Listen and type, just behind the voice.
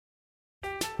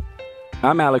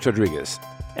I'm Alex Rodriguez.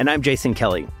 And I'm Jason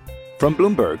Kelly. From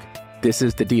Bloomberg, this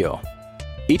is The Deal.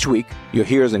 Each week, you'll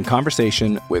hear us in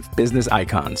conversation with business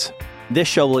icons. This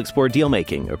show will explore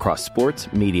deal-making across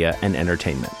sports, media, and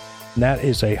entertainment. That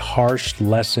is a harsh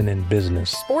lesson in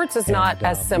business. Sports is not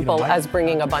as simple as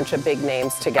bringing a bunch of big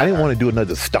names together. I didn't want to do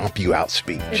another stomp you out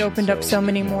speech. It opened up so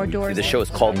many more doors. The show is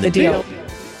called The Deal.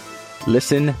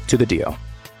 Listen to The Deal.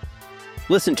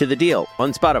 Listen to The Deal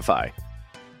on Spotify.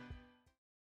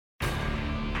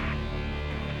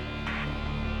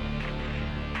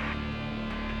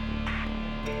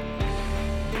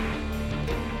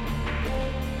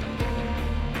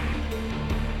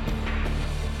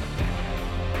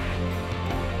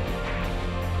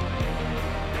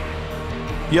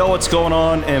 Yo, what's going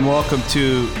on? And welcome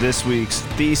to this week's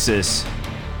Thesis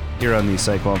here on the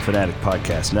Cyclone Fanatic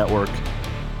Podcast Network.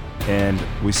 And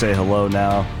we say hello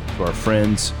now to our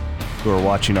friends who are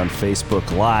watching on Facebook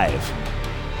Live.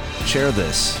 Share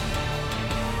this.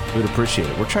 We'd appreciate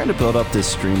it. We're trying to build up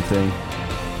this stream thing,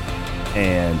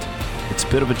 and it's a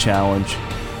bit of a challenge,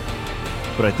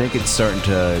 but I think it's starting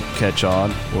to catch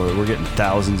on. We're getting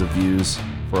thousands of views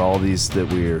for all these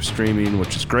that we are streaming,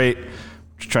 which is great.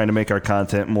 Trying to make our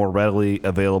content more readily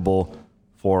available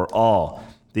for all.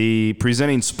 The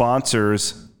presenting sponsor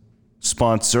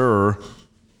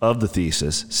of the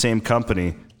Thesis, same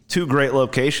company, two great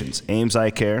locations, Ames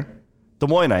Eye Care, Des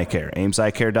Moines Eye Care,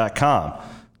 ameseyecare.com,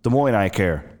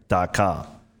 DesMoinesEyeCare.com.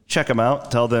 Check them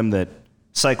out. Tell them that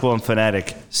Cyclone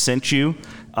Fanatic sent you.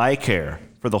 Eye Care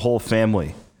for the whole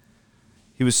family.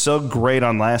 He was so great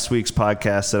on last week's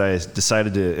podcast that I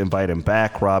decided to invite him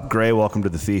back. Rob Gray, welcome to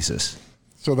the Thesis.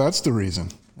 So that's the reason.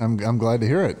 I'm glad to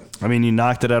hear it. I mean, you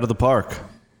knocked it out of the park.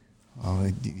 Oh,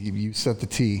 you set the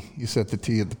tee. You set the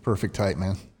tee at the perfect height,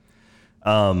 man.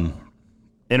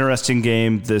 Interesting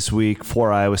game this week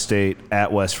for Iowa State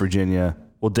at West Virginia.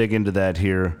 We'll dig into that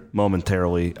here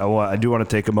momentarily. I do want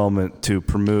to take a moment to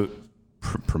promote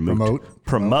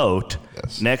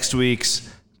Yes. Next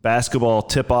week's basketball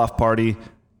tip-off party.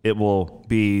 It will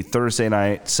be Thursday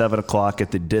night, 7 o'clock at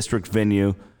the district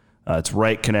venue. It's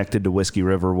right connected to Whiskey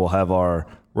River. We'll have our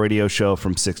radio show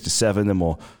from 6 to 7. Then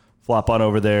we'll flop on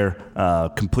over there.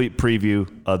 Complete preview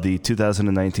of the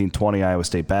 2019-20 Iowa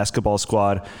State basketball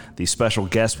squad. The special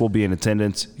guest will be in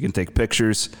attendance. You can take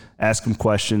pictures, ask them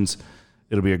questions.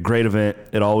 It'll be a great event.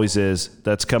 It always is.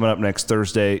 That's coming up next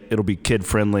Thursday. It'll be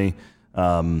kid-friendly.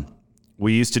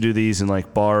 We used to do these in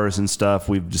like bars and stuff.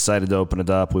 We've decided to open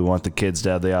it up. We want the kids to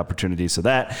have the opportunity. So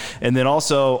that, and then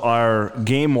also our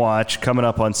game watch coming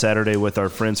up on Saturday with our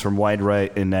friends from Wide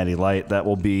Right and Natty Light. That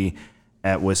will be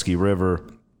at Whiskey River.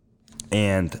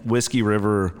 And Whiskey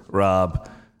River, Rob,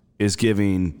 is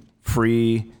giving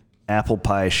free apple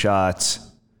pie shots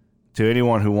to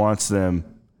anyone who wants them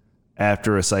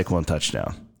after a Cyclone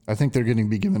touchdown. I think they're going to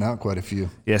be giving out quite a few.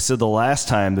 Yeah, so the last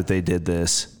time that they did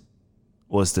this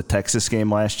was the Texas game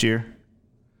last year,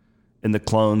 and the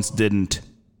Clones didn't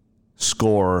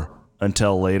score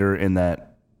until later in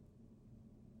that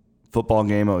football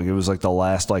game. It was like the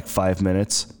last 5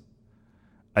 minutes.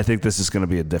 I think this is going to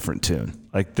be a different tune.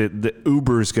 Like the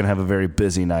Uber is going to have a very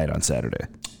busy night on Saturday.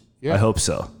 Yeah. I hope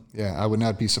so. Yeah, I would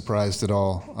not be surprised at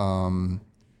all.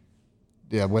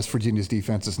 West Virginia's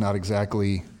defense is not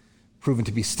exactly proven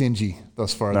to be stingy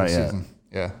thus far this season.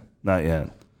 Yeah, not yet.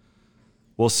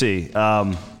 We'll see.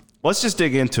 Let's just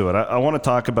dig into it. I want to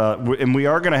talk about, and we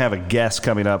are going to have a guest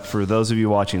coming up for those of you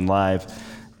watching live.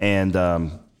 And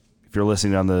if you're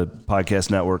listening on the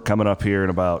podcast network, coming up here in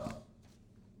about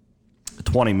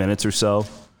 20 minutes or so.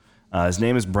 His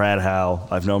name is Brad Howe.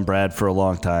 I've known Brad for a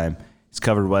long time. He's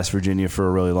covered West Virginia for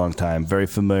a really long time. Very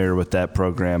familiar with that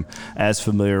program. As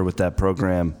familiar with that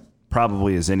program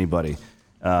probably as anybody.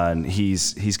 And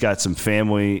he's got some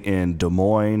family in Des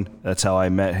Moines. That's how I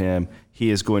met him. He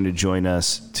is going to join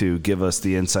us to give us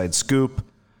the inside scoop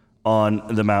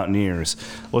on the Mountaineers.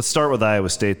 Let's start with Iowa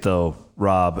State, though,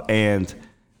 Rob. And,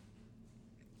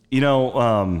 I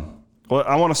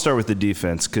want to start with the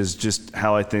defense because just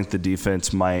how I think the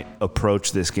defense might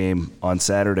approach this game on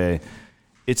Saturday.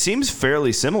 It seems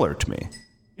fairly similar to me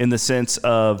in the sense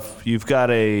of you've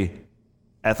got a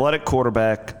athletic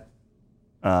quarterback,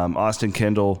 Austin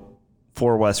Kendall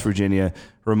for West Virginia.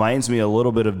 Reminds me a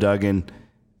little bit of Duggan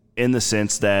in the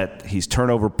sense that he's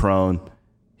turnover prone.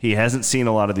 He hasn't seen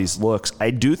a lot of these looks. I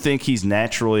do think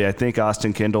I think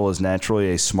Austin Kendall is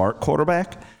naturally a smart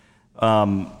quarterback.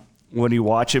 When you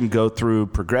watch him go through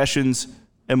progressions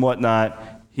and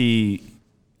whatnot, he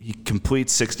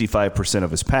completes 65%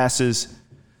 of his passes,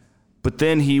 but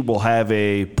then he will have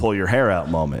a pull your hair out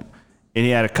moment. And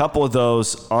he had a couple of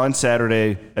those on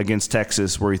Saturday against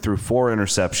Texas where he threw 4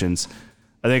 interceptions.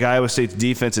 I think Iowa State's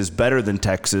defense is better than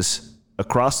Texas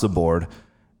across the board.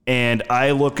 And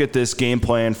I look at this game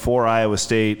plan for Iowa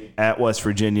State at West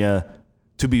Virginia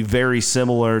to be very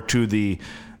similar to the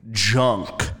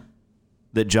junk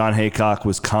that John Haycock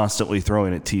was constantly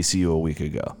throwing at TCU a week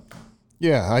ago.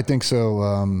 Yeah, I think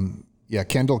so.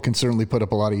 Kendall can certainly put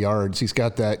up a lot of yards. He's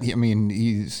got that. I mean,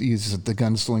 he's the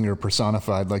gunslinger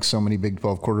personified, like so many Big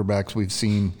 12 quarterbacks we've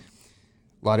seen.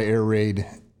 A lot of air raid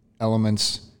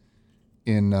elements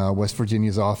in West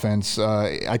Virginia's offense.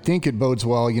 I think it bodes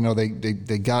well. You know, they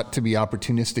got to be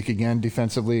opportunistic again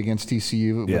defensively against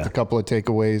TCU with a couple of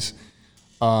takeaways.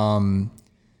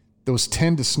 Those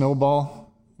tend to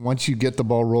snowball. Once you get the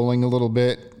ball rolling a little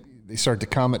bit, they start to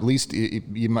come. At least it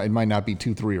might not be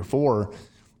 2, 3, or 4,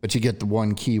 but you get the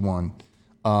one key one.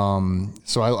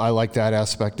 So I like that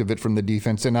aspect of it from the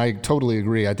defense. And I totally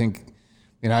agree. I think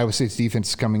Iowa State's defense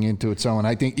is coming into its own.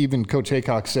 I think even Coach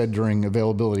Haycock said during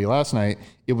availability last night,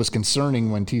 it was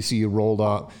concerning when TCU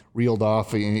reeled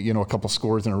off a couple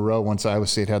scores in a row once Iowa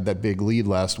State had that big lead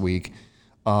last week.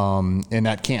 And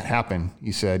that can't happen,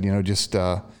 he said,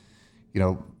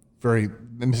 very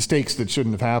mistakes that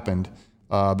shouldn't have happened.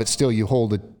 But still, you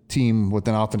hold a team with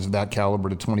an offense of that caliber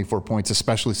to 24 points,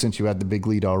 especially since you had the big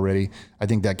lead already. I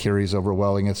think that carries over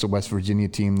well against a West Virginia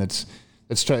team that's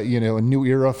a new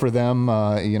era for them,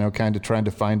 kind of trying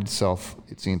to find itself,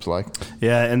 it seems like.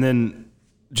 Yeah, and then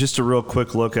just a real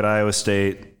quick look at Iowa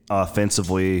State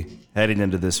offensively heading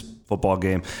into this football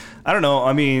game. I don't know.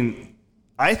 I mean,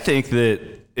 I think that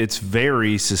it's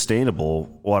very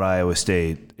sustainable what Iowa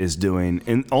State is doing,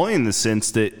 and only in the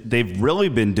sense that they've really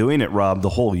been doing it, Rob, the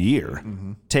whole year. Mm-hmm.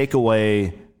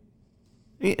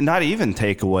 Not even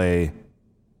take away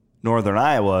Northern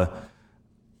Iowa.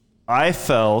 I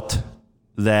felt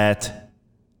that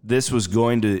this was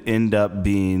going to end up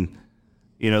being,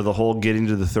 the whole getting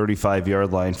to the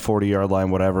 35-yard line, 40-yard line,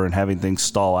 whatever, and having things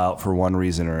stall out for one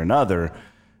reason or another.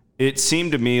 It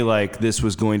seemed to me like this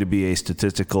was going to be a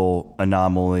statistical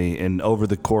anomaly, and over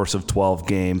the course of 12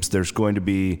 games, there's going to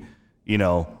be,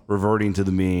 reverting to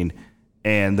the mean,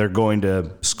 and they're going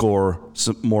to score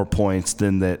some more points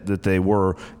than that they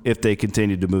were if they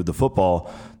continued to move the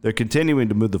football. They're continuing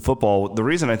to move the football. The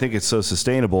reason I think it's so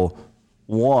sustainable,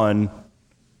 one,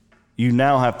 you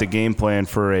now have to game plan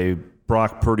for a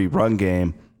Brock Purdy run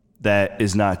game that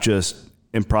is not just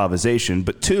improvisation,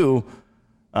 but two,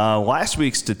 last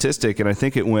week's statistic, and I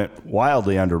think it went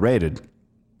wildly underrated,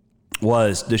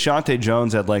 was Deshaunte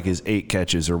Jones had like his 8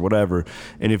 catches or whatever.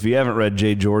 And if you haven't read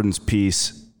Jay Jordan's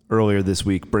piece earlier this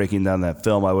week breaking down that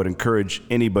film, I would encourage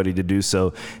anybody to do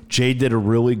so. Jay did a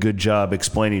really good job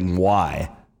explaining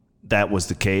why that was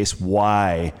the case,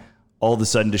 why all of a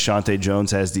sudden Deshaunte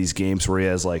Jones has these games where he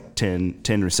has like 10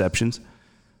 receptions.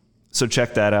 So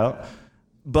check that out.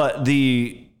 But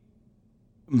the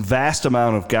vast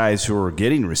amount of guys who are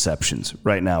getting receptions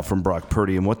right now from Brock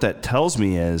Purdy, and what that tells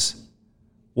me is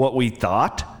what we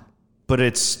thought, but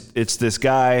it's this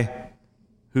guy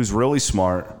who's really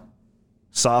smart,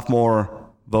 sophomore,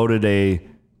 voted a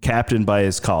captain by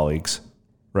his colleagues,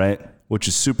 right? Which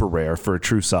is super rare for a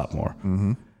true sophomore.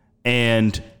 Mm-hmm.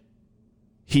 And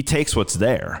he takes what's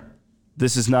there.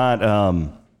 This is not,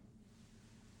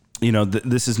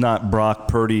 this is not Brock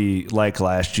Purdy like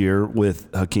last year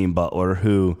with Hakeem Butler,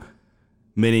 who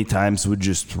many times would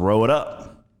just throw it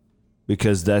up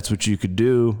because that's what you could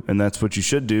do and that's what you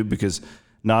should do because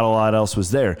not a lot else was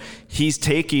there. He's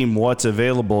taking what's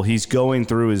available. He's going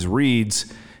through his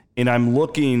reads, and I'm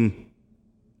looking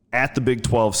at the Big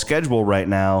 12 schedule right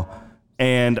now,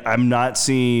 and I'm not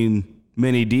seeing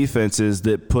many defenses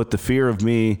that put the fear of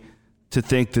me to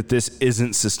think that this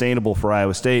isn't sustainable for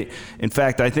Iowa State. In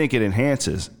fact, I think it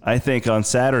enhances. I think on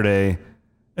Saturday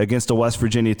against a West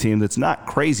Virginia team that's not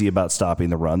crazy about stopping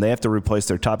the run, they have to replace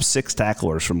their top 6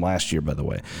 tacklers from last year, by the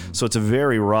way. Mm-hmm. So it's a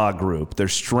very raw group. Their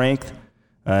strength,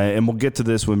 and we'll get to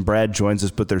this when Brad joins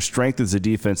us, but their strength is a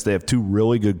defense. They have 2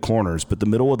 really good corners, but the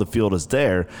middle of the field is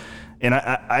there. And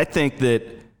I think that,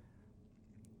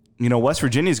 West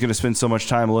Virginia is going to spend so much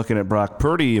time looking at Brock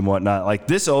Purdy and whatnot. Like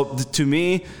this, to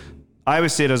me, Iowa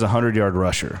State has a 100-yard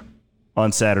rusher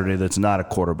on Saturday that's not a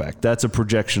quarterback. That's a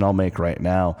projection I'll make right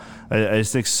now. I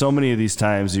just think so many of these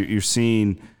times you're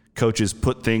seeing coaches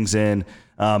put things in.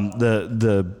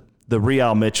 The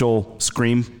Real Mitchell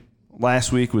scream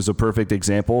last week was a perfect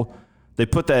example. They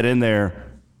put that in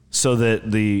there so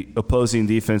that the opposing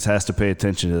defense has to pay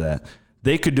attention to that.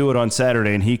 They could do it on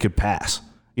Saturday and he could pass.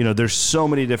 There's so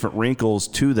many different wrinkles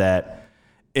to that.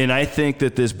 And I think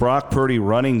that this Brock Purdy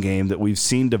running game that we've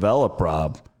seen develop,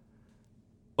 Rob,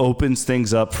 opens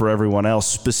things up for everyone else,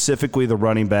 specifically the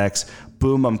running backs.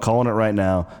 Boom, I'm calling it right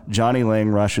now. Johnny Lang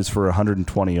rushes for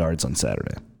 120 yards on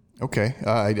Saturday. Okay,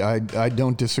 I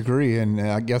don't disagree, and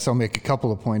I guess I'll make a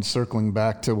couple of points circling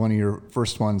back to one of your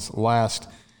first ones last.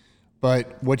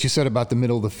 But what you said about the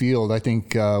middle of the field, I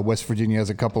think West Virginia has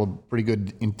a couple of pretty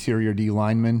good interior D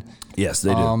linemen. Yes,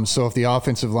 they do. So if the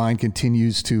offensive line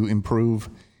continues to improve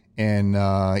and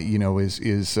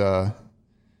is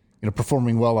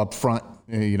performing well up front,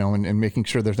 and making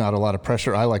sure there's not a lot of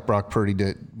pressure, I like Brock Purdy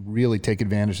to really take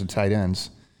advantage of tight ends.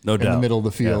 No doubt. In the middle of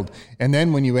the field. Yeah. And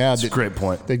then when you add that's a great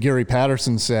point that Gary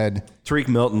Patterson said, Tariq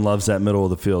Milton loves that middle of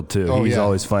the field too. He's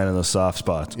always finding those soft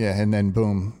spots. Yeah, and then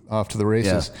boom, off to the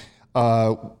races.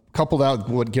 Yeah. Coupled out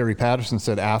what Gary Patterson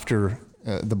said after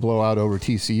the blowout over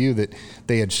TCU, that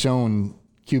they had shown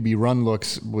QB run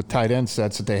looks with tight end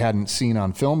sets that they hadn't seen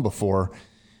on film before.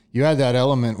 You add that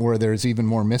element where there's even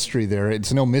more mystery there.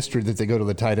 It's no mystery that they go to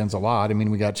the tight ends a lot. I mean,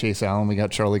 we got Chase Allen, we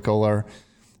got Charlie Kolar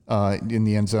in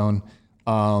the end zone.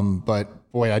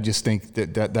 But boy, I just think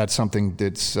that's something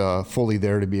that's fully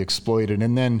there to be exploited.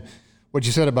 And then what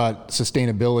you said about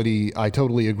sustainability, I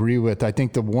totally agree with. I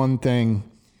think the one thing,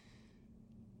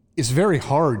 it's very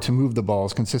hard to move the ball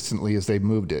as consistently as they've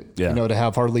moved it. Yeah. To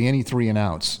have hardly any 3 and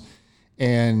outs.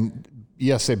 And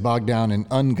yes, they bogged down an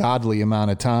ungodly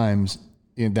amount of times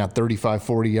in that 35,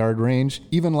 40-yard range.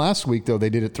 Even last week, though, they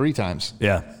did it 3 times.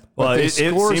 Yeah. Well, it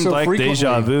seemed like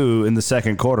deja vu in the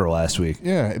second quarter last week.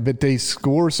 Yeah, but they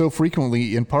score so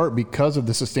frequently in part because of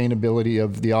the sustainability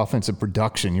of the offensive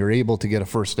production. You're able to get a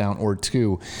first down or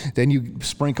 2. Then you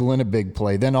sprinkle in a big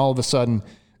play. Then all of a sudden,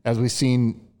 as we've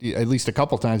seen at least a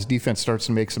couple times, defense starts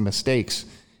to make some mistakes.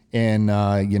 And,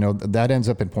 that ends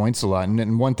up in points a lot.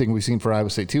 And one thing we've seen for Iowa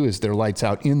State, too, is they're lights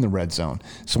out in the red zone.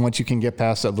 So once you can get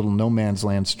past that little no man's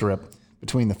land strip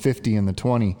between the 50 and the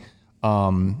 20,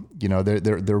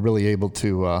 they're really able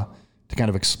to kind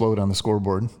of explode on the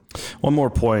scoreboard. One more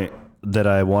point that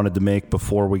I wanted to make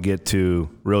before we get to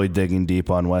really digging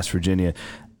deep on West Virginia.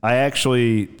 I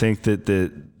actually think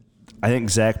I think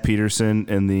Zach Peterson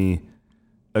and the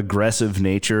aggressive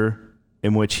nature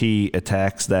in which he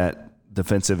attacks that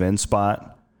defensive end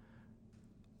spot,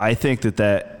 I think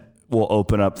that will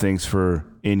open up things for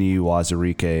Inyi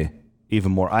Wazirike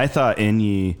even more. I thought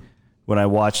Inyi, when I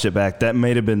watched it back, that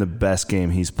may have been the best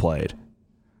game he's played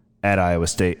at Iowa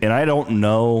State. And I don't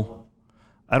know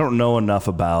enough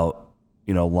about,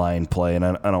 line play, and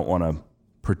I don't want to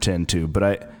pretend to,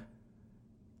 but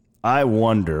I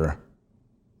wonder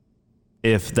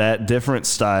if that different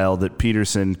style that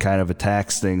Peterson kind of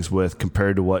attacks things with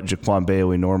compared to what Jaquan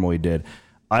Bailey normally did,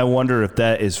 I wonder if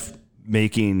that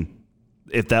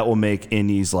will make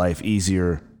Indy's life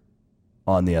easier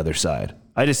on the other side.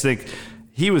 I just think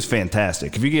he was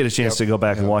fantastic. If you get a chance to go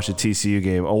back and watch the TCU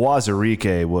game,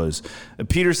 Wazirike was –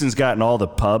 Peterson's gotten all the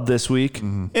pub this week,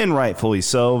 and rightfully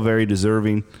so, very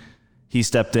deserving. He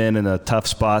stepped in a tough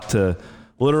spot to –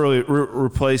 literally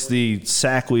replace the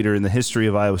sack leader in the history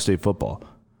of Iowa State football.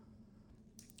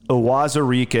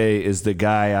 Wazirike is the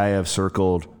guy I have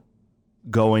circled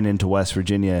going into West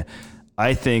Virginia.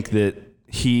 I think that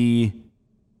he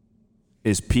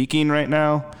is peaking right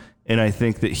now, and I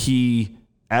think that he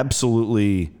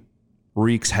absolutely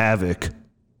wreaks havoc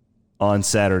on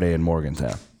Saturday in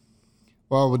Morgantown.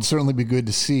 Well, it would certainly be good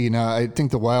to see. Now, I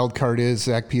think the wild card is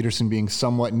Zach Peterson being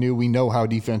somewhat new. We know how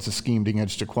defenses schemed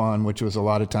against Jaquan, which was a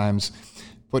lot of times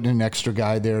putting an extra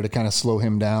guy there to kind of slow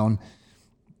him down.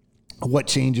 What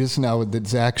changes now that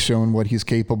Zach's shown what he's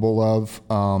capable of?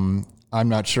 I'm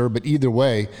not sure, but either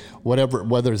way,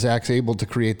 whether Zach's able to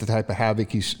create the type of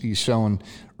havoc he's shown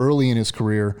early in his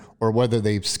career, or whether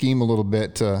they scheme a little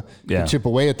bit to chip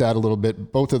away at that a little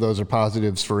bit, both of those are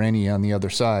positives for any on the other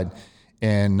side.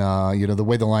 And, the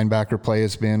way the linebacker play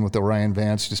has been with Orion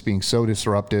Vance just being so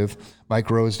disruptive,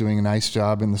 Mike Rose doing a nice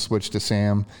job in the switch to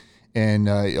Sam, and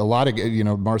a lot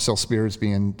of, Marcel Spears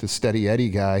being the steady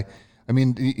Eddie guy. I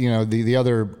mean, the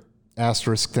other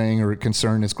asterisk thing or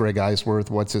concern is Greg Eisworth.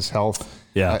 What's his health?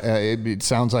 Yeah. It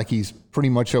sounds like he's pretty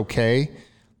much okay.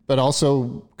 But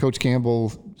also, Coach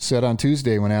Campbell said on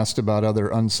Tuesday when asked about other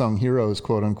unsung heroes,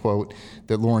 quote unquote,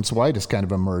 that Lawrence White has kind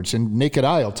of emerged. And naked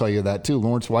eye, I'll tell you that too.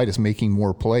 Lawrence White is making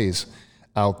more plays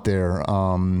out there.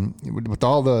 With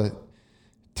all the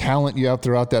talent you have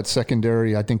throughout that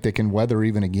secondary, I think they can weather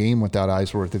even a game without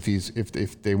Eisworth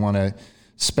if they want to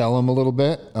spell him a little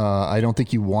bit. I don't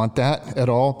think you want that at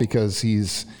all because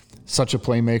he's such a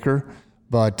playmaker.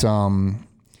 But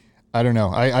I don't know.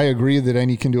 I agree that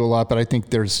Indy can do a lot, but I think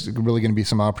there's really going to be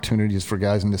some opportunities for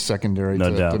guys in the secondary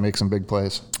to make some big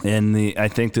plays. And I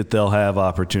think that they'll have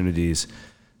opportunities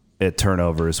at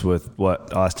turnovers with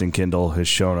what Austin Kendall has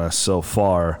shown us so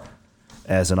far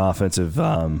as an offensive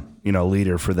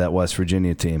leader for that West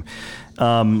Virginia team.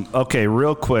 Okay,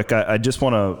 real quick, I just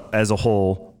want to, as a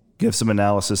whole, give some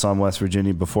analysis on West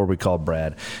Virginia before we call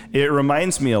Brad. It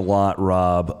reminds me a lot,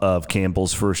 Rob, of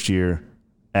Campbell's first year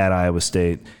at Iowa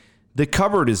State. The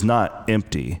cupboard is not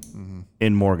empty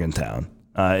in Morgantown.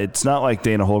 It's not like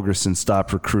Dana Holgorsen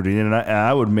stopped recruiting. And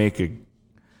I would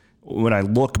when I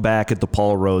look back at the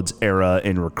Paul Rhodes era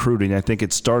in recruiting, I think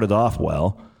it started off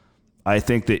well. I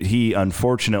think that he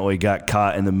unfortunately got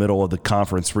caught in the middle of the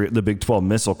conference, the Big 12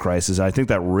 missile crisis. I think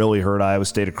that really hurt Iowa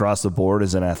State across the board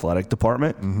as an athletic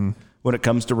department when it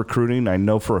comes to recruiting. I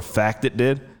know for a fact it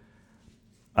did.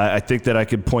 I think that I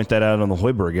could point that out on the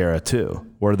Hoiberg era too,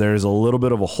 where there's a little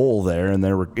bit of a hole there,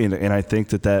 and I think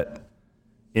that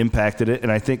impacted it.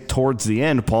 And I think towards the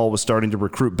end, Paul was starting to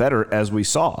recruit better, as we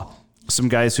saw some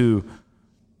guys who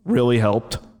really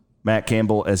helped Matt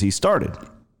Campbell as he started.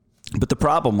 But the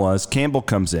problem was Campbell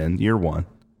comes in year one,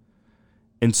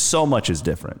 and so much is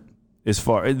different. As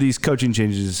far these coaching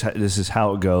changes, this is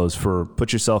how it goes.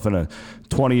 Put yourself in a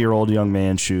 20-year-old young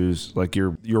man's shoes, like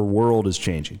your world is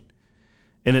changing.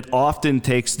 And it often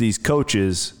takes these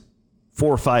coaches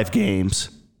 4 or 5 games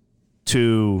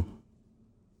to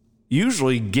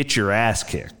usually get your ass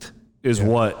kicked.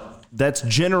 That's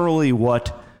generally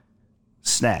what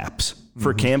snaps.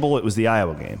 For Campbell, it was the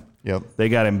Iowa game. Yep. They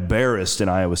got embarrassed in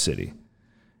Iowa City.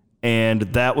 And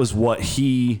that was what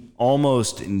he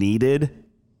almost needed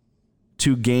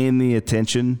to gain the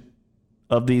attention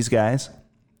of these guys.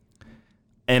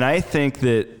 And I think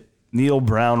that Neal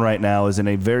Brown right now is in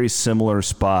a very similar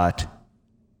spot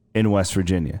in West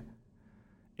Virginia.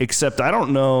 Except I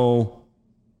don't know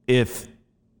if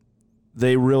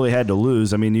they really had to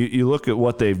lose. I mean, you look at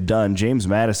what they've done. James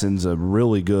Madison's a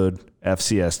really good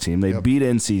FCS team. They beat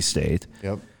NC State.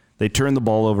 Yep. They turned the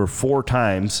ball over 4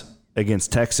 times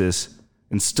against Texas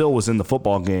and still was in the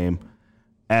football game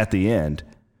at the end.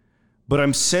 But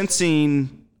I'm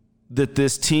sensing that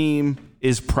this team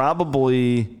is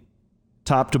probably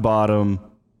top to bottom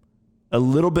a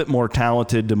little bit more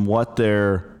talented than what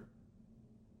their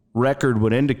record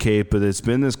would indicate, but it's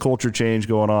been this culture change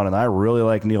going on, and I really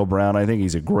like Neal Brown. I think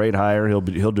he's a great hire. He'll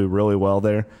do really well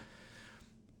there.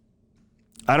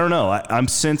 I don't know. I'm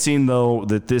sensing, though,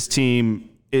 that this team,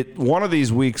 one of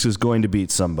these weeks is going to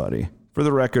beat somebody. For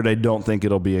the record, I don't think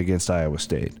it'll be against Iowa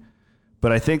State.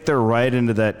 But I think they're right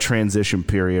into that transition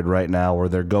period right now where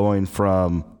they're going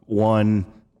from one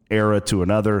era to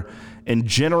another. And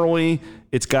generally,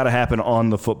 it's got to happen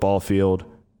on the football field.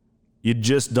 You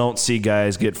just don't see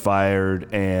guys get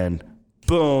fired and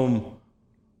boom,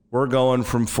 we're going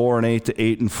from 4-8 to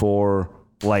 8-4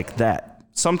 like that.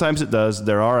 Sometimes it does.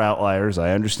 There are outliers.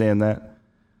 I understand that.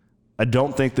 I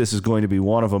don't think this is going to be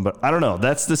one of them, but I don't know.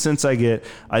 That's the sense I get.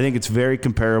 I think it's very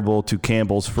comparable to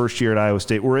Campbell's first year at Iowa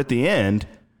State, where at the end,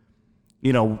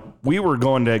 we were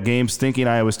going to games thinking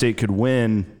Iowa State could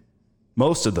win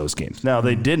most of those games. Now,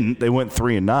 they didn't. They went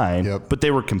 3-9, but they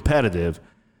were competitive.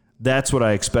 That's what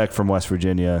I expect from West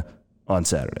Virginia on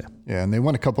Saturday. Yeah, and they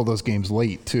won a couple of those games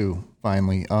late, too,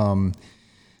 finally.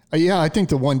 I think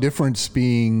the one difference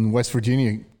being West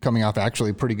Virginia coming off actually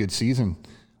a pretty good season.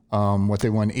 They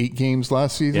won 8 games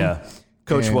last season. Yeah.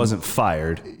 Coach wasn't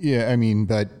fired. Yeah,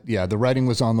 the writing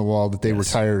was on the wall that they were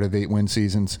tired of 8-win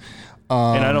seasons.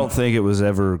 And I don't think it was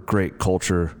ever great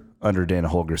culture under Dana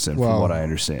Holgorsen, from what I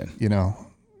understand.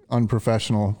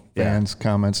 Unprofessional fans'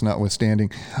 comments notwithstanding.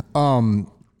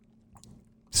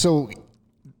 So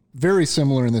very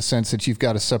similar in the sense that you've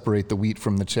got to separate the wheat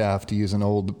from the chaff, to use an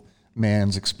old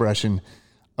man's expression.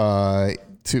 Campbell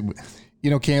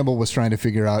was trying to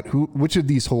figure out which of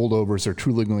these holdovers are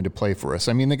truly going to play for us.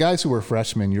 I mean, the guys who were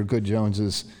freshmen, your Good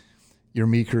Joneses, your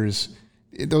Meekers,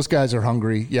 those guys are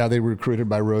hungry. Yeah, they were recruited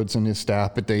by Rhodes and his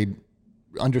staff, but they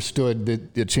understood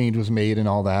that the change was made and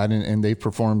all that, and they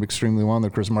performed extremely well. And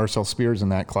of course, Marcel Spears in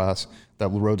that class,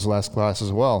 that was Rhodes' last class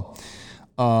as well.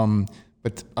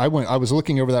 But I was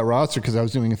looking over that roster because I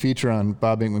was doing a feature on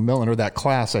Bob McMillan, or that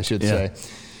class, I should say.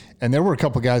 And there were a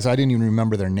couple of guys I didn't even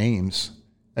remember their names.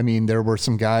 I mean, there were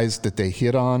some guys that they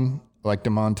hit on, like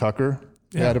Damon Tucker.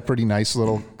 He had a pretty nice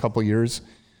little couple years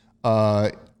in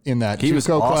that JUCO class. He was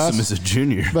awesome as a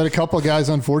junior. But a couple of guys,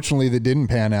 unfortunately, that didn't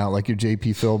pan out, like your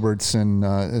J.P. Filberts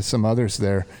and some others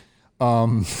there.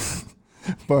 So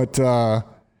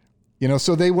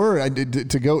they were,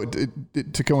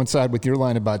 to coincide with your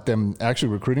line about them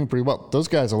actually recruiting pretty well. A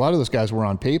lot of those guys were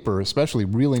on paper, especially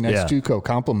really nice JUCO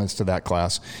compliments to that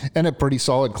class, and a pretty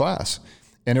solid class.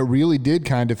 And it really did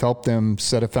kind of help them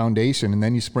set a foundation. And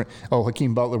then you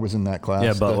Hakeem Butler was in that class.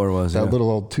 Yeah, Butler was. That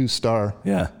little old 2-star.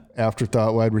 Yeah.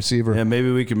 afterthought wide receiver. Yeah,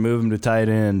 maybe we can move him to tight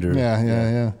end. Or,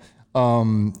 Yeah.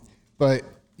 But,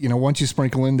 once you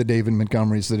sprinkle in the David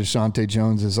Montgomerys, the Deshaunte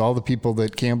Joneses, all the people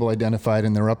that Campbell identified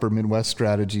in their upper Midwest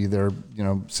strategy, their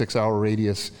 6-hour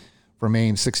radius from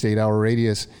Ames, 6 to 8 hour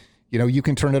radius, you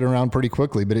can turn it around pretty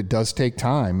quickly, but it does take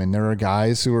time. And there are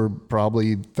guys who are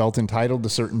probably felt entitled to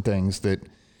certain things that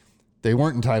they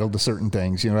weren't entitled to certain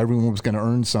things. Everyone was going to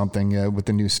earn something with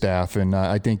the new staff. And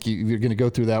I think you're going to go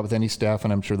through that with any staff,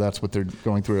 and I'm sure that's what they're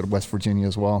going through at West Virginia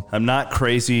as well. I'm not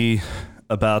crazy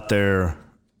about their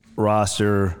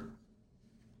roster,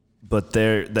 but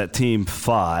that team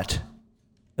fought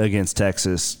against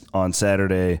Texas on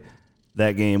Saturday.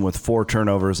 That game with 4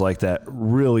 turnovers like that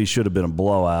really should have been a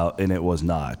blowout, and it was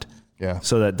not. Yeah.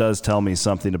 So that does tell me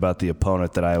something about the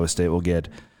opponent that Iowa State will get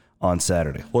on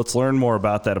Saturday. Let's learn more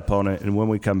about that opponent, and when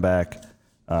we come back,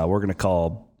 we're going to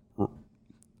call –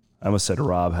 I almost said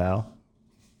Rob Howe.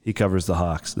 He covers the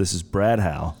Hawks. This is Brad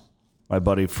Howe, my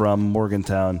buddy from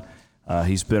Morgantown.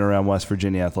 He's been around West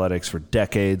Virginia athletics for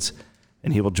decades,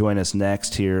 and he will join us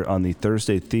next here on the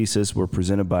Thursday Thesis. We're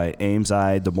presented by Ames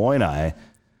Eye, Des Moines Eye.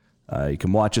 You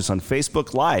can watch us on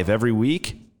Facebook Live every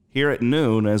week here at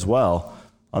noon as well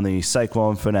on the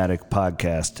Cyclone Fanatic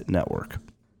Podcast Network.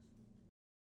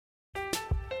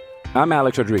 I'm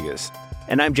Alex Rodriguez.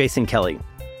 And I'm Jason Kelly.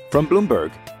 From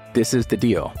Bloomberg, this is The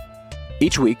Deal.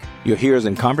 Each week, you'll hear us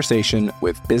in conversation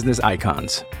with business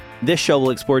icons. This show will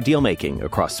explore deal-making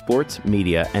across sports,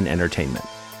 media, and entertainment.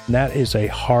 That is a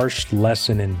harsh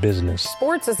lesson in business.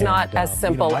 Sports is not as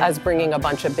simple as bringing a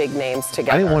bunch of big names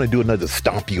together. I didn't want to do another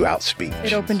stomp you out speech.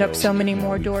 It opened up so many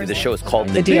more doors. The show is called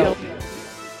The Deal.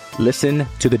 Listen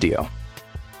to The Deal.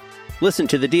 Listen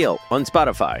to The Deal on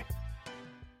Spotify.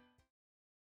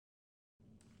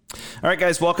 All right,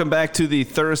 guys, welcome back to the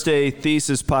Thursday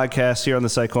Thesis podcast here on the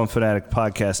Cyclone Fanatic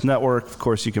Podcast Network. Of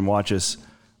course, you can watch us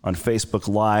on Facebook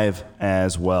Live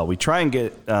as well. We try and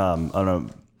get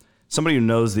somebody who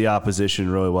knows the opposition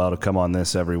really well to come on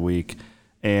this every week.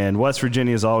 And West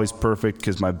Virginia is always perfect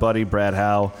because my buddy Brad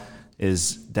Howe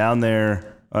is down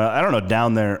there.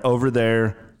 Over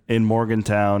there in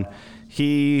Morgantown.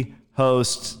 He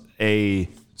hosts a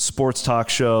sports talk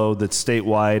show that's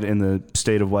statewide in the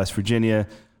state of West Virginia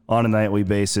on a nightly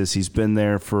basis. He's been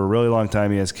there for a really long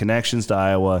time. He has connections to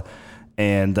Iowa.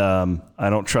 And I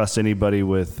don't trust anybody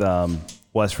with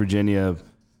West Virginia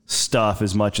stuff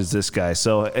as much as this guy.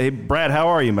 So, hey, Brad, how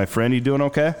are you, my friend? You doing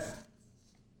okay?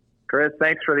 Chris,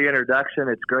 thanks for the introduction.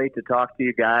 It's great to talk to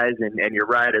you guys. And you're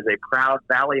right, as a proud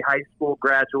Valley High School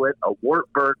graduate, a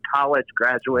Wartburg College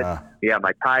graduate,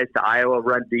 my ties to Iowa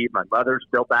run deep. My mother's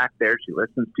still back there. She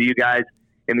listens to you guys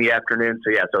in the afternoon.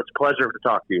 So it's a pleasure to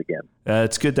talk to you again.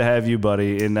 It's good to have you,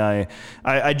 buddy. And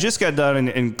I just got done,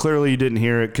 and clearly you didn't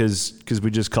hear it because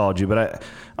we just called you. But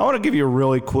I want to give you a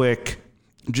really quick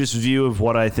just view of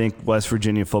what I think West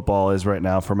Virginia football is right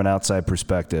now from an outside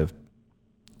perspective.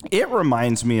 It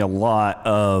reminds me a lot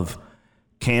of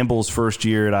Campbell's first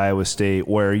year at Iowa State,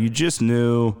 where you just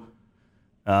knew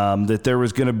that there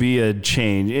was going to be a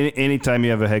change. Anytime you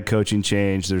have a head coaching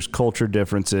change, there's culture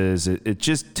differences. It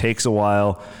just takes a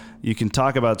while. You can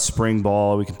talk about spring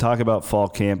ball, we can talk about fall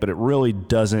camp, but it really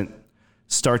doesn't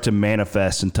start to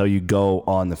manifest until you go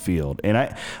on the field. And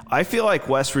I feel like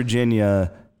West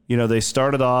Virginia, they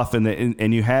started off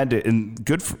and you had to, and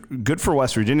good for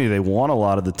West Virginia, they won a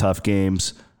lot of the tough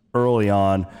games early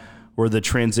on where the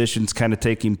transition's kind of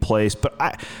taking place.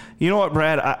 But you know what,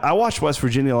 Brad? I watched West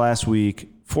Virginia last week,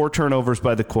 4 turnovers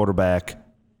by the quarterback,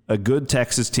 a good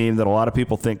Texas team that a lot of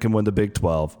people think can win the Big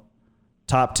 12,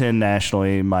 top 10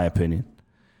 nationally, in my opinion.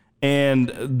 And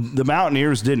the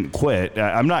Mountaineers didn't quit.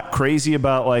 I'm not crazy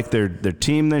about like their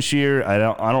team this year. I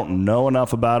don't know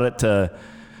enough about it to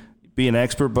be an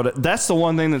expert, but that's the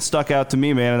one thing that stuck out to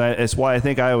me, man, and it's why I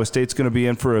think Iowa State's going to be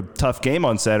in for a tough game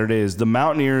on Saturday. Is the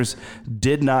Mountaineers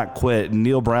did not quit, and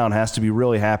Neil Brown has to be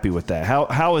really happy with that.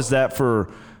 How is that for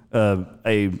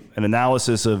an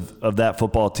analysis of that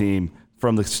football team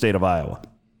from the state of Iowa?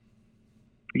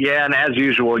 Yeah, and as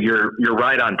usual, you're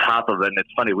right on top of it. And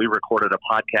it's funny, we recorded a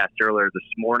podcast earlier this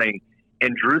morning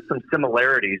and drew some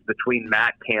similarities between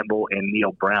Matt Campbell and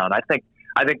Neil Brown. I think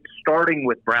starting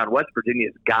with Brown, West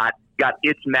Virginia's got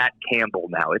its Matt Campbell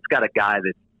now. It's got a guy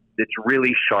that's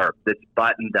really sharp, that's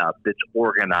buttoned up, that's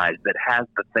organized, that has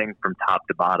the thing from top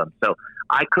to bottom. So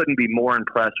I couldn't be more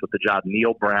impressed with the job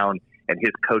Neil Brown and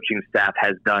his coaching staff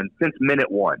has done since minute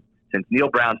one. Since Neil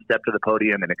Brown stepped to the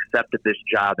podium and accepted this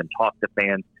job and talked to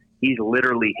fans, he's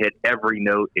literally hit every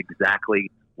note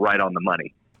exactly right on the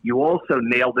money. You also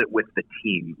nailed it with the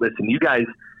team. Listen, you guys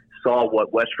saw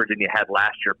what West Virginia had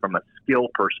last year from a skill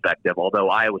perspective, although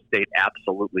Iowa State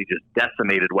absolutely just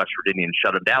decimated West Virginia and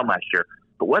shut them down last year.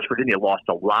 But West Virginia lost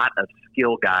a lot of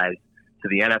skill guys to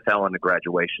the NFL and the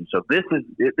graduation. So this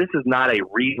is not a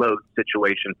reload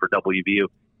situation for WVU.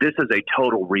 This is a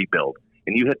total rebuild.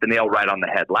 And you hit the nail right on the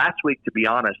head. Last week, to be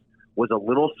honest, was a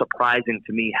little surprising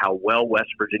to me how well West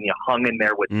Virginia hung in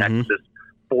there with Texas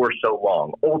for so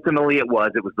long. Ultimately, it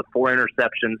was the 4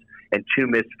 interceptions and 2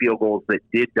 missed field goals that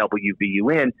did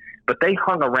WVU in, but they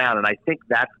hung around, and I think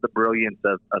that's the brilliance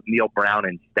of Neil Brown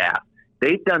and staff.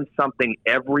 They've done something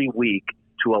every week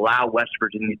to allow West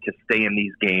Virginia to stay in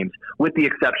these games, with the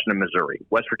exception of Missouri.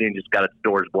 West Virginia just got its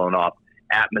doors blown off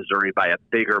at Missouri by a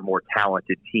bigger, more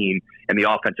talented team, and the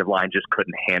offensive line just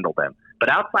couldn't handle them. But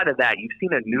outside of that, you've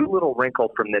seen a new little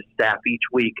wrinkle from this staff each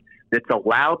week that's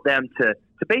allowed them to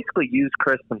basically use,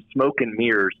 Chris, some smoke and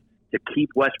mirrors to keep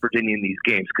West Virginia in these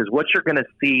games. Because what you're going to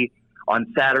see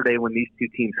on Saturday when these two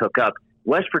teams hook up,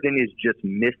 West Virginia is just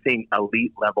missing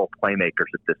elite-level playmakers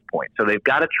at this point. So they've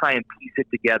got to try and piece it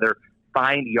together,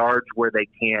 find yards where they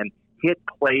can, hit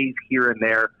plays here and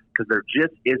there, because there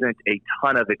just isn't a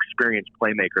ton of experienced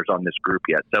playmakers on this group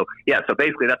yet. So, so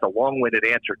basically that's a long-winded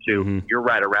answer to you're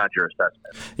right around your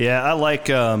assessment. Yeah, I like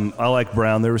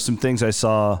Brown. There were some things I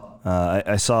saw.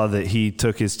 I saw that he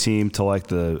took his team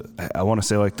to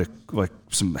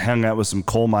hung out with some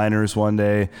coal miners one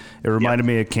day. It reminded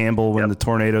me of Campbell when the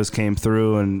tornadoes came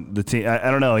through, and the team.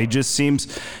 I don't know. He just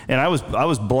seems, and I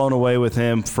was blown away with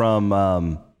him from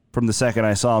the second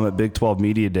I saw him at Big 12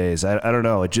 Media Days. I don't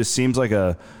know. It just seems like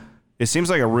a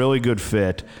really good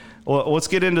fit. Well, let's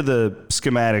get into the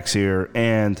schematics here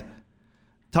and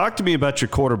talk to me about your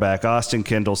quarterback, Austin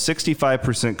Kendall,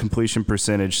 65% completion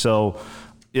percentage. So,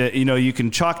 you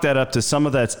can chalk that up to some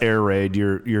of that's air raid.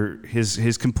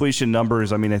 His completion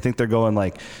numbers, I mean, I think they're going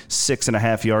like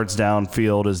 6.5 yards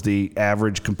downfield is the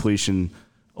average completion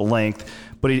length.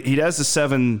 But he does the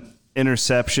 7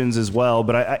 interceptions as well.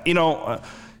 But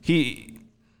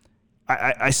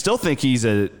I still think he's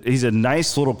a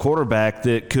nice little quarterback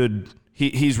that could.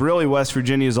 He's really West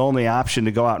Virginia's only option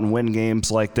to go out and win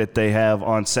games like that they have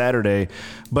on Saturday.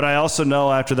 But I also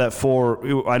know after that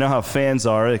 4, I know how fans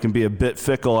are. It can be a bit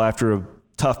fickle after a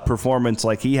tough performance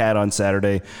like he had on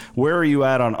Saturday. Where are you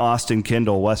at on Austin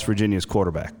Kendall, West Virginia's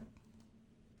quarterback?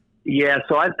 Yeah,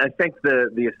 so I think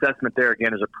the assessment there,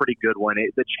 again, is a pretty good one.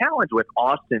 The challenge with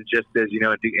Austin, just as,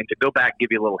 and to go back, give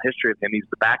you a little history of him, he's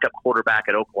the backup quarterback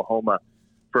at Oklahoma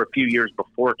for a few years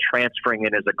before transferring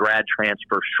in as a grad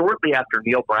transfer shortly after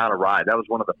Neil Brown arrived. That was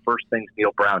one of the first things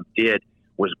Neil Brown did,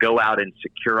 was go out and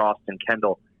secure Austin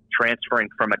Kendall, transferring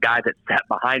from a guy that sat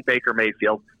behind Baker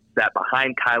Mayfield, sat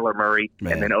behind Kyler Murray,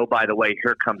 and then, oh, by the way,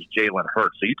 here comes Jalen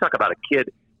Hurts. So you talk about a kid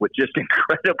with just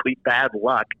incredibly bad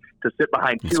luck to sit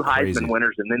behind two Heisman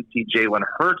winners and then see Jalen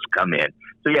Hurts come in.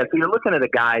 So you're looking at a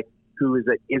guy who is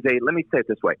a let me say it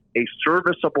this way, a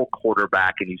serviceable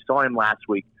quarterback, and you saw him last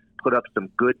week put up some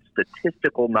good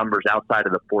statistical numbers outside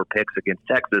of the 4 picks against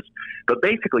Texas. But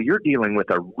basically, you're dealing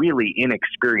with a really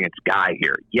inexperienced guy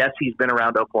here. Yes, he's been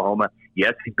around Oklahoma.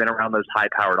 Yes, he's been around those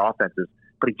high-powered offenses,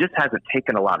 but he just hasn't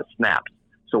taken a lot of snaps.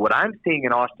 So what I'm seeing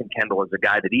in Austin Kendall is a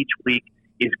guy that each week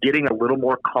is getting a little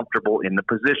more comfortable in the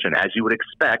position, as you would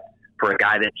expect for a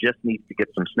guy that just needs to get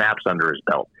some snaps under his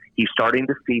belt. He's starting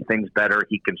to see things better.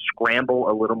 He can scramble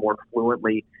a little more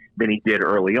fluently than he did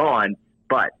early on,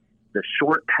 but the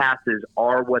short passes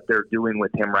are what they're doing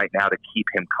with him right now to keep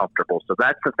him comfortable. So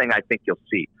that's the thing I think you'll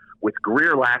see. With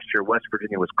Greer last year, West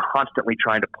Virginia was constantly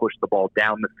trying to push the ball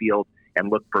down the field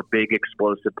and look for big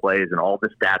explosive plays, and all the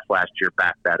stats last year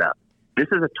back that up. This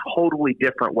is a totally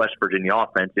different West Virginia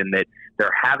offense in that they're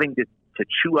having to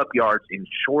chew up yards in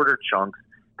shorter chunks.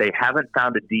 They haven't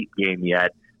found a deep game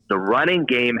yet. The running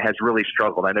game has really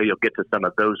struggled. I know you'll get to some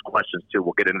of those questions too.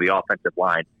 We'll get into the offensive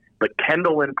line. But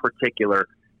Kendall in particular,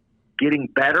 getting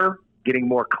better, getting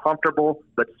more comfortable,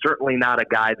 but certainly not a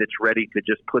guy that's ready to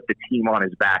just put the team on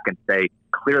his back and say,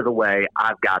 clear the way,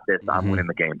 I've got this, I'm winning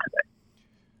the game today.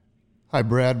 Hi,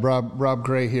 Brad. Rob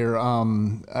Gray here.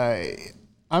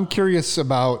 I'm curious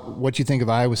about what you think of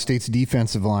Iowa State's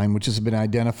defensive line, which has been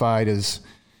identified as,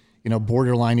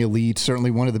 borderline elite,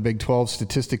 certainly one of the Big 12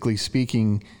 statistically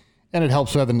speaking, and it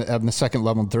helps having the second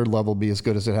level and third level be as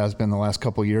good as it has been the last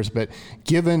couple of years. But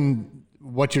given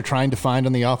what you're trying to find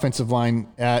on the offensive line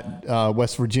at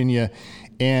West Virginia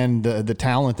and the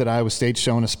talent that Iowa State's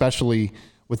shown, especially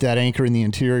with that anchor in the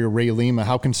interior, Ray Lima,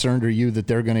 how concerned are you that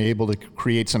they're going to be able to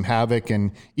create some havoc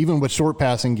and even with short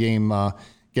passing game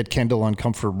get Kendall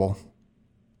uncomfortable?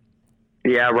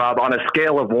 Yeah, Rob, on a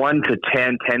scale of 1 to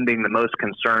 10, 10 being the most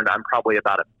concerned, I'm probably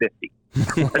about a 50.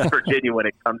 West Virginia when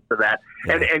it comes to that.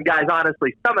 And guys,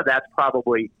 honestly, some of that's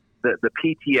probably the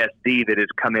PTSD that has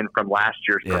come in from last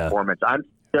year's performance. I'm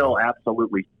still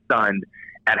absolutely stunned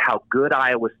at how good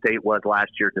Iowa State was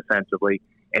last year defensively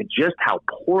and just how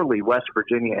poorly West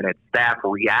Virginia and its staff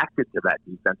reacted to that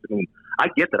defense. I mean, I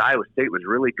get that Iowa State was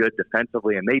really good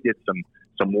defensively and they did some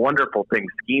wonderful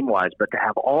things scheme-wise, but to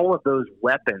have all of those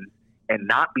weapons and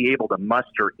not be able to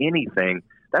muster anything,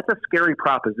 that's a scary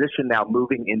proposition now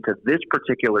moving into this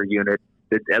particular unit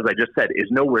that, as I just said, is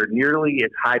nowhere nearly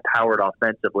as high-powered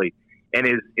offensively and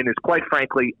is quite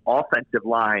frankly, offensive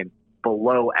line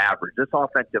below average. This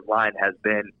offensive line has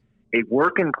been a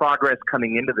work in progress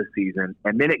coming into the season,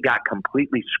 and then it got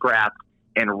completely scrapped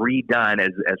and redone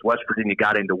as West Virginia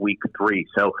got into week 3.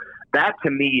 So that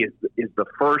to me is the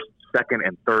first, second,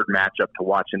 and third matchup to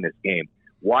watch in this game.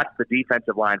 Watch the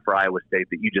defensive line for Iowa State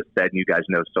that you just said and you guys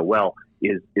know so well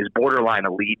is borderline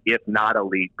elite, if not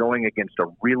elite, going against a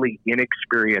really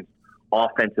inexperienced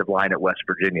offensive line at West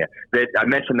Virginia. I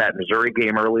mentioned that Missouri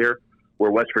game earlier where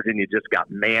West Virginia just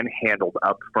got manhandled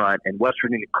up front, and West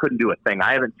Virginia couldn't do a thing.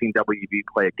 I haven't seen WV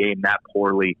play a game that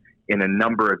poorly in a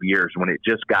number of years when it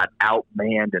just got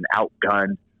outmanned and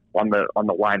outgunned on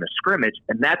the line of scrimmage,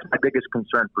 and that's my biggest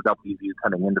concern for WVU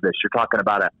coming into this. You're talking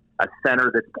about a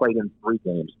center that's played in 3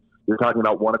 games. You're talking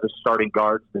about one of the starting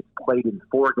guards that's played in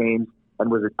 4 games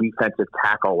and was a defensive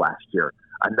tackle last year.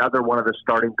 Another one of the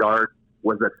starting guards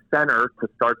was a center to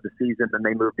start the season, then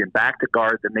they moved him back to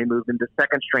guard, then they moved him to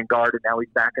second-string guard, and now he's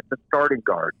back at the starting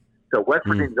guard. So West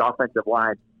Virginia's offensive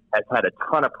line has had a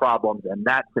ton of problems, and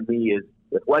that to me is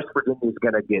if West Virginia is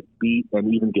going to get beat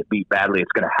and even get beat badly,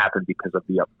 it's going to happen because of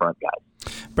the up-front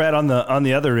guys. Brad, on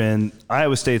the other end,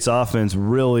 Iowa State's offense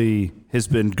really has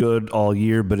been good all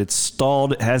year, but it's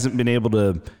stalled. It hasn't been able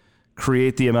to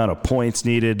create the amount of points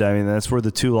needed. I mean, that's where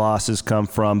the 2 losses come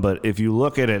from. But if you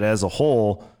look at it as a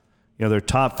whole, you know, they're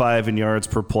top 5 in yards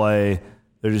per play.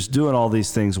 They're just doing all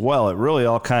these things well. It really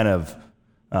all kind of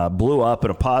blew up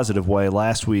in a positive way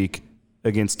last week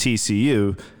against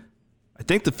TCU. I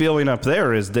think the feeling up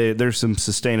there is there's some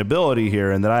sustainability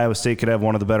here and that Iowa State could have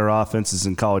one of the better offenses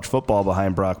in college football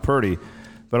behind Brock Purdy.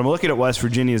 But I'm looking at West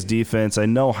Virginia's defense. I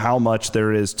know how much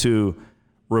there is to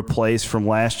replace from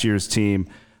last year's team.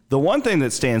 The one thing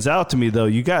that stands out to me, though,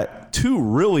 you got 2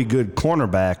 really good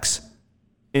cornerbacks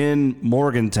in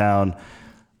Morgantown.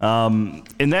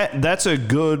 And that's a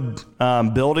good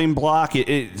building block.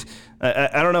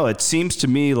 I don't know. It seems to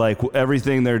me like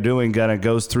everything they're doing kind of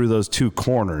goes through those 2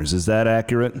 corners. Is that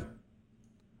accurate?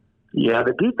 Yeah,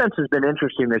 the defense has been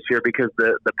interesting this year because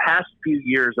the past few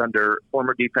years under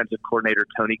former defensive coordinator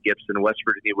Tony Gibson, West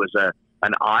Virginia was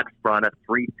an odd front, a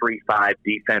 3-3-5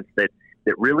 defense that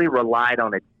really relied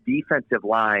on its defensive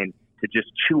line to just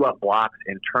chew up blocks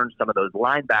and turn some of those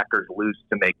linebackers loose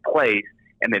to make plays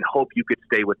and then hope you could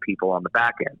stay with people on the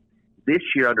back end. This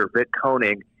year under Vic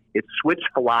Koenig, it's switched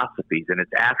philosophies, and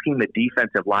it's asking the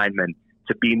defensive linemen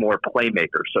to be more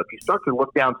playmakers. So if you start to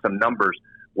look down some numbers,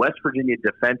 West Virginia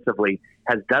defensively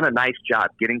has done a nice job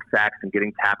getting sacks and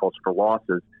getting tackles for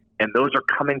losses, and those are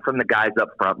coming from the guys up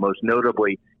front. Most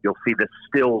notably, you'll see the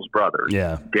Stills brothers,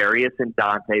 Darius and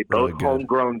Dante, both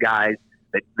homegrown guys.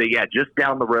 Just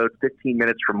down the road, 15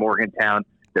 minutes from Morgantown.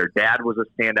 Their dad was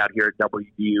a standout here at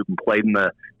WVU and played in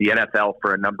the NFL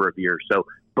for a number of years. So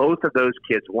both of those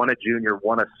kids, one a junior,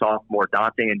 one a sophomore,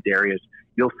 Dante and Darius,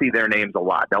 you'll see their names a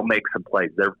lot. They'll make some plays.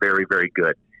 They're very, very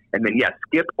good. And then,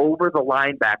 skip over the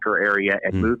linebacker area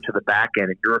and move to the back end,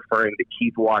 and you're referring to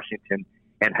Keith Washington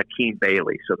and Hakeem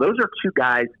Bailey. So those are 2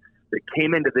 guys that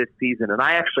came into this season, and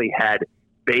I actually had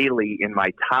Bailey in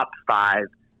my top 5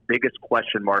 biggest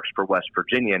question marks for West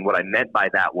Virginia. And what I meant by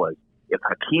that was if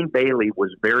Hakeem Bailey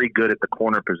was very good at the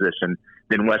corner position,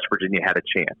 then West Virginia had a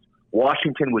chance.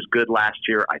 Washington was good last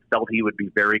year. I felt he would be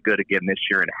very good again this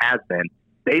year and has been.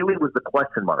 Bailey was the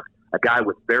question mark, a guy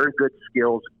with very good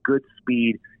skills, good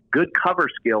speed, good cover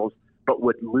skills, but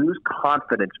would lose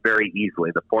confidence very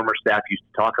easily. The former staff used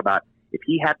to talk about if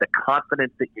he had the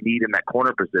confidence that you need in that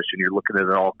corner position, you're looking at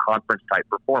an all-conference type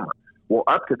performer. Well,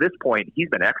 up to this point, he's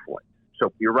been excellent.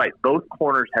 So you're right. Both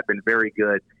corners have been very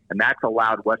good, and that's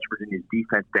allowed West Virginia's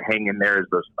defense to hang in there as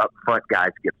those up-front guys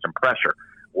get some pressure.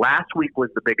 Last week was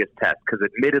the biggest test because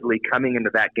admittedly coming into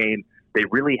that game, they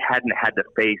really hadn't had to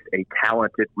face a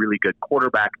talented, really good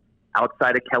quarterback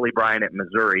outside of Kelly Bryant at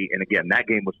Missouri. And again, that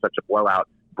game was such a blowout.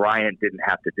 Bryant didn't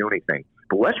have to do anything.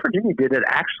 But West Virginia did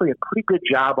actually a pretty good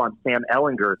job on Sam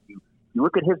Ehlinger. If you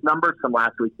look at his numbers from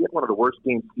last week, he had one of the worst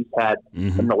games he's had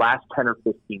in the last 10 or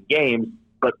 15 games.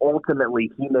 But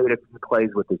ultimately, he made a few plays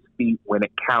with his feet when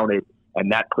it counted,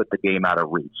 and that put the game out of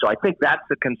reach. So I think that's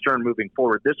the concern moving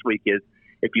forward this week is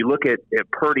if you look at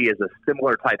Purdy as a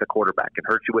similar type of quarterback, can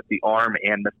hurt you with the arm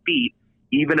and the feet.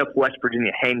 Even if West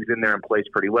Virginia hangs in there and plays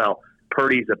pretty well,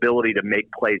 Purdy's ability to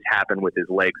make plays happen with his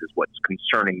legs is what's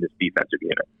concerning this defensive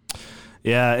unit.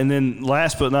 Yeah, and then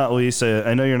last but not least,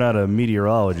 I know you're not a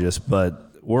meteorologist,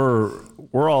 but we're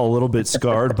all a little bit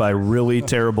scarred by really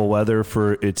terrible weather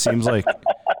for, it seems like,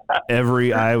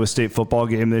 every Iowa State football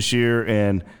game this year.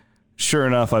 And sure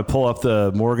enough, I pull up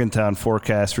the Morgantown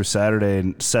forecast for Saturday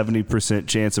and 70%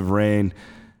 chance of rain.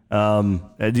 Do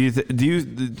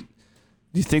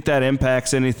you think that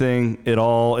impacts anything at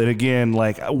all? And again,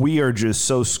 like, we are just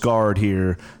so scarred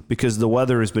here because the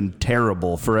weather has been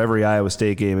terrible for every Iowa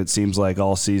State game, it seems like,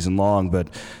 all season long. But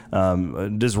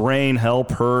does rain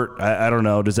help, hurt? I don't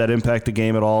know. Does that impact the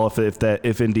game at all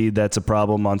if indeed that's a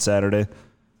problem on Saturday?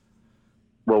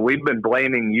 Well, we've been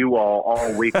blaming you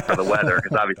all week for the weather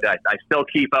because obviously I still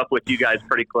keep up with you guys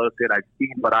pretty closely, and I've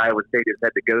seen what Iowa State has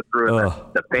had to go through, and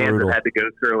the fans have had to go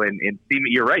through. And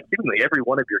you're right, seemingly every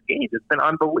one of your games has been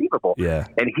unbelievable. Yeah.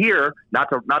 And here, not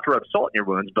to rub salt in your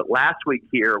wounds, but last week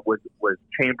here was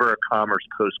Chamber of Commerce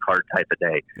postcard type of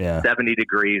day. Yeah. 70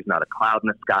 degrees, not a cloud in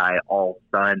the sky, all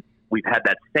sun. We've had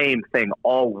that same thing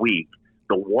all week.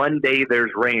 The one day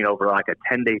there's rain over like a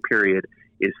 10-day period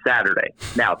is Saturday.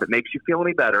 Now, if it makes you feel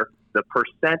any better, the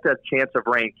percent of chance of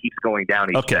rain keeps going down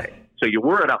each day. So you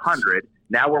were at 100.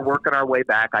 Now we're working our way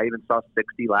back. I even saw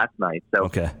 60 last night. So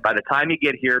by the time you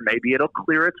get here, maybe it'll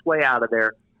clear its way out of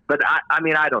there. But I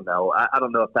mean, I don't know. I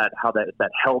don't know if that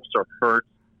helps or hurts.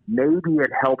 Maybe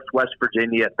it helps West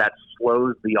Virginia if that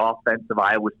slows the offense of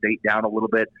Iowa State down a little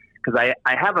bit. Because I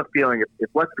have a feeling if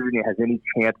West Virginia has any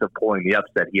chance of pulling the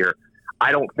upset here,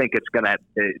 I don't think it's going to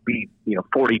be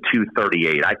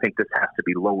 42-38. I think this has to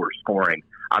be lower scoring.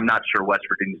 I'm not sure West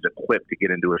Virginia's equipped to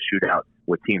get into a shootout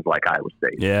with teams like Iowa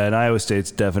State. Yeah, and Iowa State's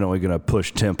definitely going to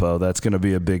push tempo. That's going to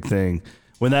be a big thing.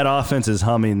 When that offense is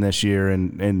humming this year,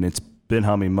 and it's been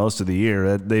humming most of the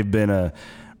year, they've been a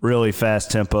really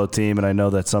fast tempo team, and I know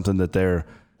that's something that they're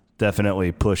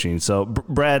definitely pushing. So,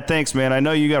 Brad, thanks, man. I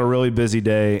know you got a really busy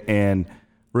day, and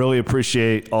really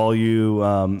appreciate all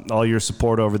your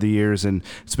support over the years, and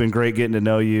it's been great getting to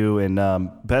know you. And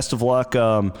best of luck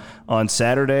on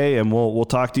Saturday, and we'll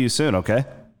talk to you soon. Okay.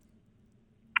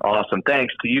 Awesome.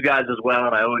 Thanks to you guys as well,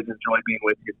 and I always enjoy being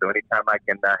with you. So anytime I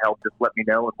can help, just let me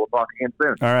know, and we'll talk again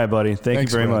soon. All right, buddy.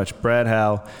 Thanks you very much, Brad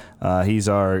Howe. He's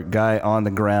our guy on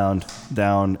the ground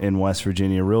down in West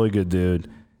Virginia. Really good dude.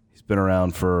 He's been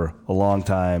around for a long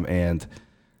time, and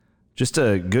just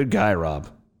a good guy, Rob.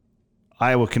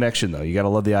 Iowa connection, though. You got to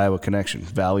love the Iowa connection.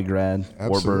 Valley grad,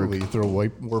 Absolutely. Wartburg. You throw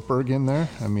Wartburg in there.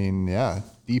 I mean, yeah,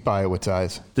 deep Iowa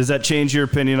ties. Does that change your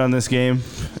opinion on this game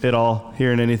at all?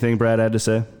 Hearing anything Brad had to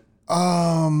say?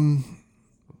 Not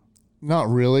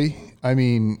really. I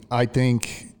mean, I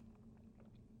think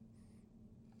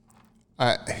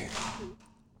actually,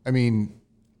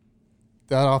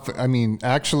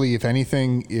 if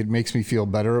anything, it makes me feel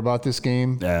better about this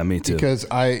game. Yeah, me too. Because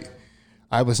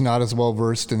I was not as well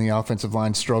versed in the offensive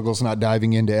line struggles, not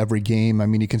diving into every game. I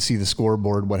mean, you can see the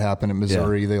scoreboard, what happened at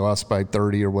Missouri. Yeah. They lost by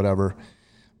 30 or whatever.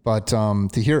 But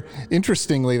to hear,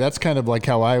 interestingly, that's kind of like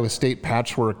how Iowa State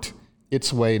patchworked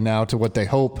its way now to what they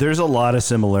hope. There's a lot of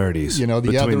similarities. They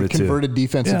were converted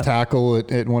defensive tackle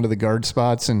at one of the guard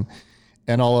spots and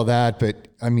all of that. But,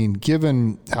 I mean,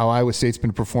 given how Iowa State's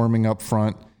been performing up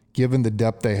front, given the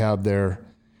depth they have there,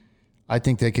 I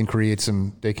think they can create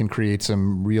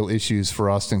some real issues for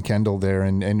Austin Kendall there.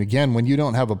 And again, when you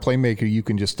don't have a playmaker you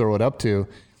can just throw it up to,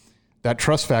 that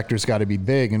trust factor's got to be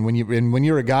big. And when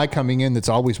you're a guy coming in that's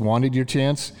always wanted your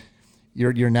chance,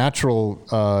 your natural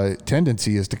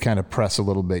tendency is to kind of press a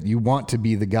little bit. You want to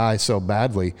be the guy so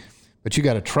badly, but you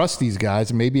got to trust these guys.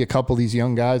 And maybe a couple of these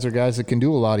young guys are guys that can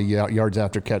do a lot of yards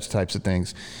after catch types of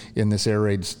things in this air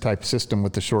raid type system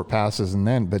with the short passes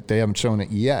but they haven't shown it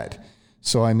yet.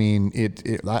 So, I mean,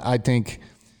 I think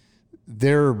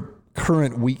their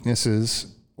current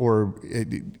weaknesses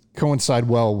coincide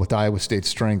well with Iowa State's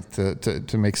strength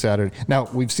to make Saturday. Now,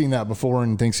 we've seen that before,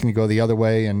 and things can go the other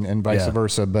way and vice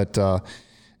versa. But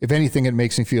if anything, it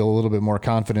makes me feel a little bit more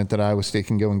confident that Iowa State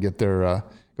can go and get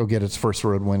its first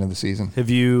road win of the season. Have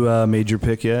you made your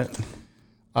pick yet?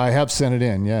 I have sent it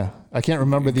in, yeah. I can't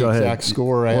remember the exact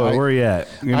score. Where are you at?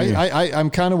 I'm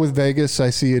kind of with Vegas. I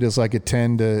see it as like a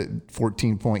 10 to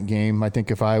 14 point game. I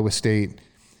think if Iowa State,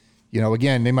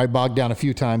 again, they might bog down a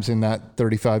few times in that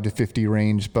 35 to 50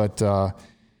 range, but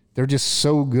they're just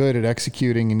so good at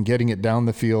executing and getting it down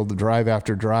the field, drive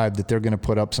after drive, that they're going to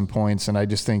put up some points. And I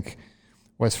just think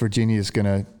West Virginia is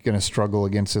going to struggle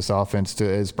against this offense to,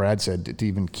 as Brad said, to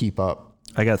even keep up.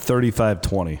 I got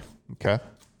 35-20. Okay.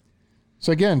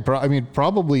 So again,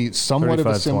 probably somewhat of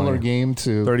a similar game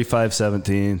to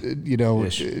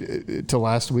 35-17, to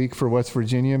last week for West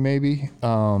Virginia, maybe.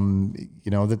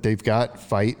 That they've got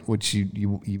fight, which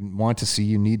you want to see,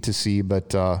 you need to see,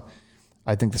 but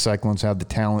I think the Cyclones have the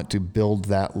talent to build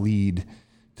that lead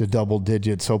to double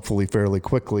digits, hopefully fairly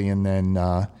quickly, and then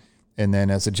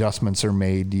as adjustments are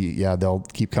made, they'll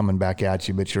keep coming back at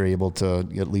you, but you're able to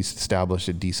at least establish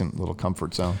a decent little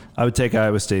comfort zone. I would take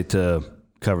Iowa State to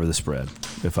cover the spread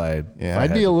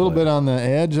I'd be a little bit on the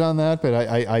edge on that, but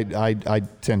I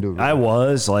tend to agree. I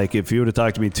was like, if you would have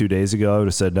talked to me 2 days ago, I would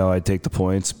have said no, I'd take the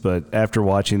points. But after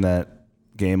watching that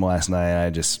game last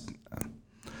night,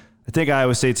 I think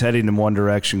Iowa State's heading in one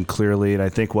direction clearly, and I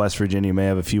think West Virginia may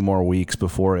have a few more weeks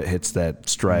before it hits that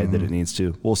stride that it needs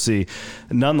to. We'll see.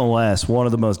 Nonetheless, one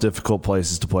of the most difficult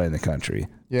places to play in the country.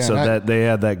 Yeah, so that they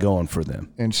had that going for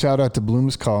them. And shout out to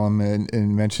Bloom's column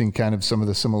and mentioning kind of some of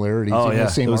the similarities. Oh, yeah, the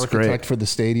same architect great for the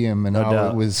stadium and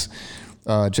how it was.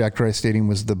 Jack Trice Stadium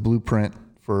was the blueprint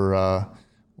for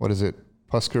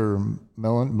Milan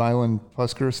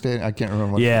Pusker Stadium. I can't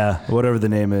remember. Whatever the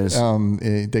name is.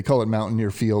 They call it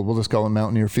Mountaineer Field. We'll just call it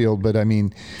Mountaineer Field. But I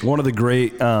mean, one of the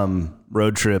great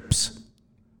road trips.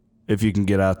 If you can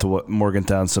get out to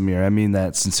Morgantown some year, I mean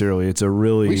that sincerely. We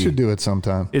should do it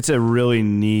sometime. It's a really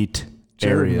neat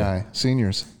Jared area. And I,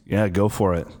 seniors. Yeah, go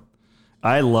for it.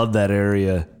 I love that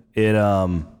area. I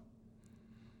don't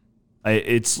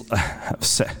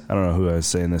know who I was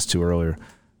saying this to earlier.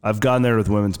 I've gone there with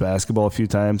women's basketball a few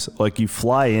times. Like, you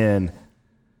fly in.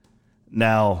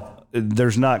 Now,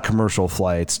 there's not commercial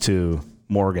flights to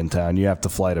Morgantown. You have to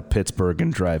fly to Pittsburgh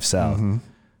and drive south. Mm-hmm.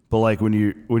 But like when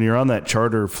you're on that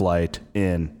charter flight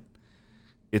in,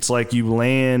 it's like you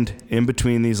land in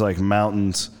between these like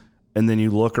mountains, and then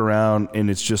you look around and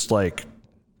it's just like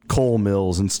coal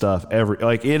mills and stuff.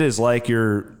 It is like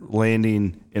you're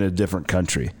landing in a different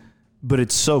country. But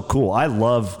it's so cool. I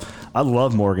love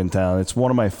Morgantown. It's one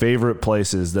of my favorite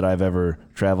places that I've ever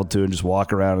traveled to, and just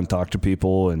walk around and talk to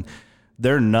people, and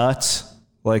they're nuts.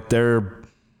 Like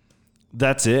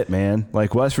that's it, man.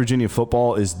 Like, West Virginia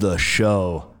football is the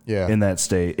show. Yeah. In that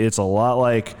state. It's a lot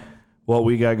like what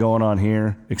we got going on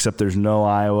here, except there's no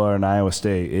Iowa and Iowa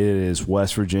State. It is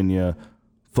West Virginia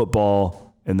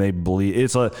football, and they believe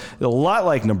it's a lot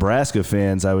like Nebraska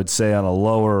fans, I would say, on a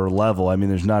lower level. I mean,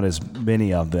 there's not as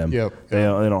many of them. Yep. They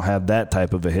don't have that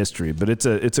type of a history, but it's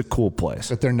a cool place.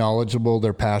 But they're knowledgeable,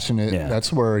 they're passionate. Yeah.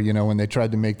 That's where, when they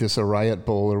tried to make this a riot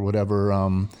bowl or whatever,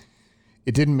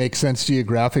 it didn't make sense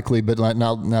geographically, but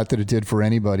not that it did for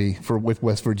anybody with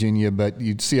West Virginia. But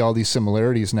you'd see all these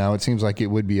similarities now. It seems like it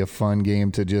would be a fun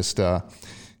game to just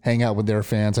hang out with their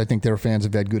fans. I think their fans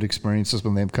have had good experiences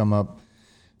when they've come up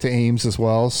to Ames as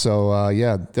well. So,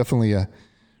 definitely a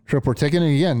trip we're taking.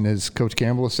 And again, as Coach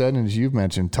Campbell has said, and as you've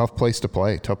mentioned, tough place to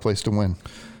play, tough place to win.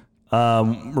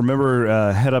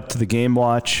 Remember, head up to the Game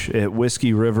Watch at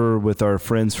Whiskey River with our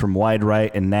friends from Wide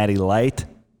Right and Natty Light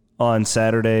on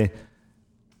Saturday.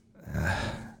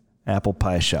 Apple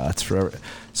pie shots forever.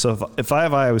 So if I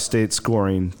have Iowa State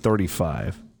scoring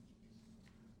 35,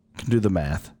 can do the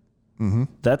math. Mm-hmm.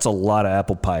 That's a lot of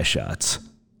apple pie shots.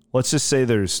 Let's just say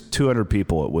there's 200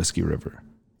 people at Whiskey River.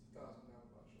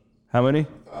 How many?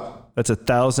 1,000. That's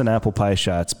 1,000 apple pie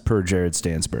shots per Jared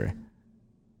Stansbury.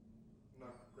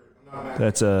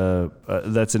 That's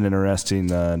an interesting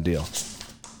deal.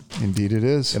 Indeed it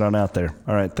is. Get on out there.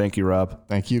 All right. Thank you, Rob.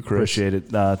 Thank you, Chris. Appreciate it.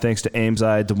 Thanks to Ames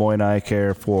Eye, Des Moines Eye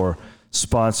Care for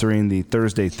sponsoring the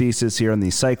Thursday Thesis here on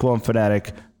the Cyclone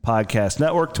Fanatic Podcast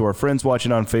Network. To our friends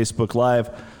watching on Facebook Live,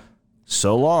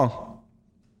 so long.